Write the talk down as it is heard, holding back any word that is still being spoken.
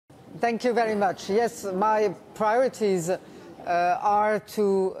Thank you very much. Yes, my priorities are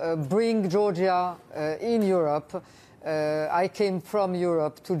to bring Georgia in Europe. I came from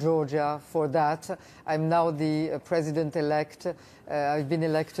Europe to Georgia for that. I'm now the president-elect. I've been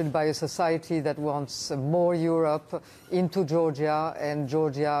elected by a society that wants more Europe into Georgia and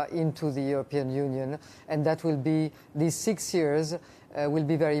Georgia into the European Union. And that will be, these 6 years will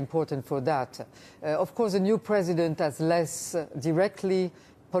be very important for that. Of course, a new president has less directly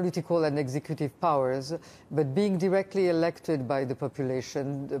political and executive powers, but being directly elected by the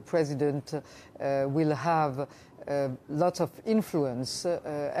population, the president will have lots of influence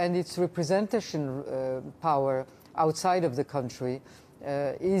and its representation power outside of the country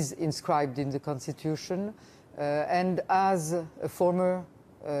is inscribed in the constitution. And as a former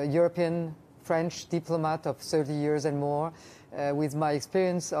European French diplomat of 30 years and more, with my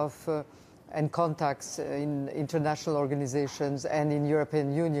experience of and contacts in international organizations and in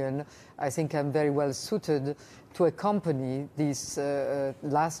European Union, I think I'm very well suited to accompany this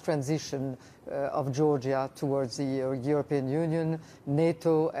last transition of Georgia towards the European Union,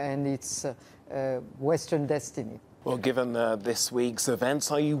 NATO, and its Western destiny. Well, given this week's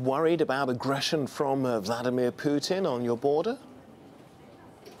events, are you worried about aggression from Vladimir Putin on your border?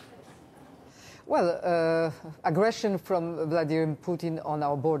 Well, aggression from Vladimir Putin on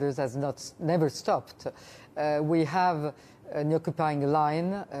our borders has never stopped. We have an occupying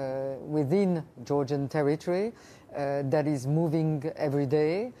line within Georgian territory that is moving every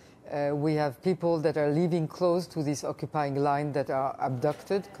day. We have people that are living close to this occupying line that are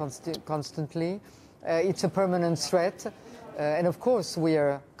abducted constantly. It's a permanent threat. And of course, we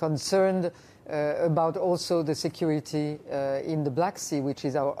are concerned about also the security in the Black Sea, which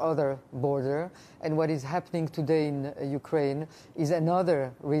is our other border. And what is happening today in Ukraine is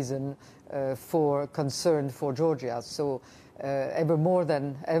another reason for concern for Georgia. So ever more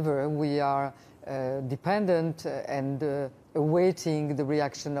than ever, we are dependent and awaiting the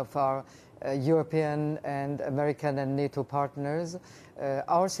reaction of our European and American and NATO partners.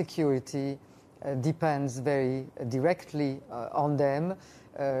 Our security depends very directly on them.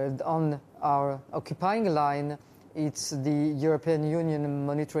 On our occupying line, it's the European Union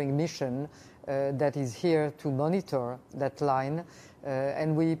monitoring mission that is here to monitor that line,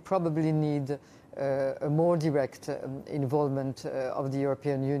 and we probably need a more direct involvement of the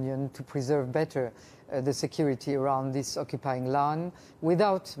European Union to preserve better the security around this occupying line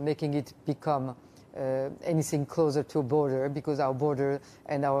without making it become anything closer to a border, because our border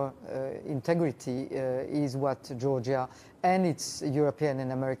and our integrity is what Georgia and its European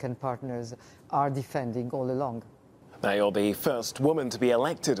and American partners are defending all along. Now, you're the first woman to be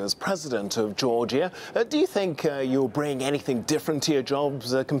elected as president of Georgia. Do you think you'll bring anything different to your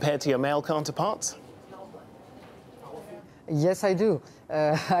jobs compared to your male counterparts? Yes, I do.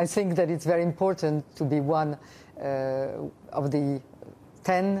 I think that it's very important to be one of the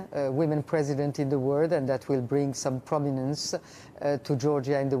 10 women presidents in the world, and that will bring some prominence to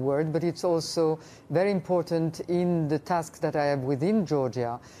Georgia in the world. But it's also very important in the task that I have within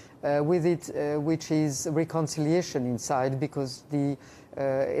Georgia, which is reconciliation inside, because the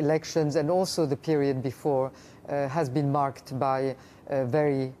elections and also the period before has been marked by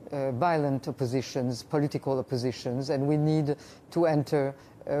very violent oppositions, political oppositions, and we need to enter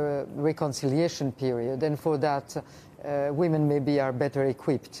a reconciliation period. And for that, women maybe are better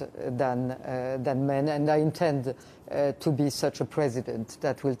equipped than men, and I intend to be such a president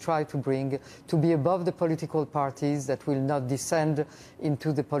that will try to be above the political parties, that will not descend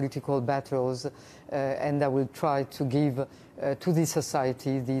into the political battles, and I will try to give to this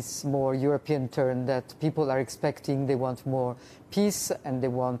society this more European turn that people are expecting. They want more peace and they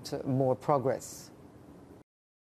want more progress.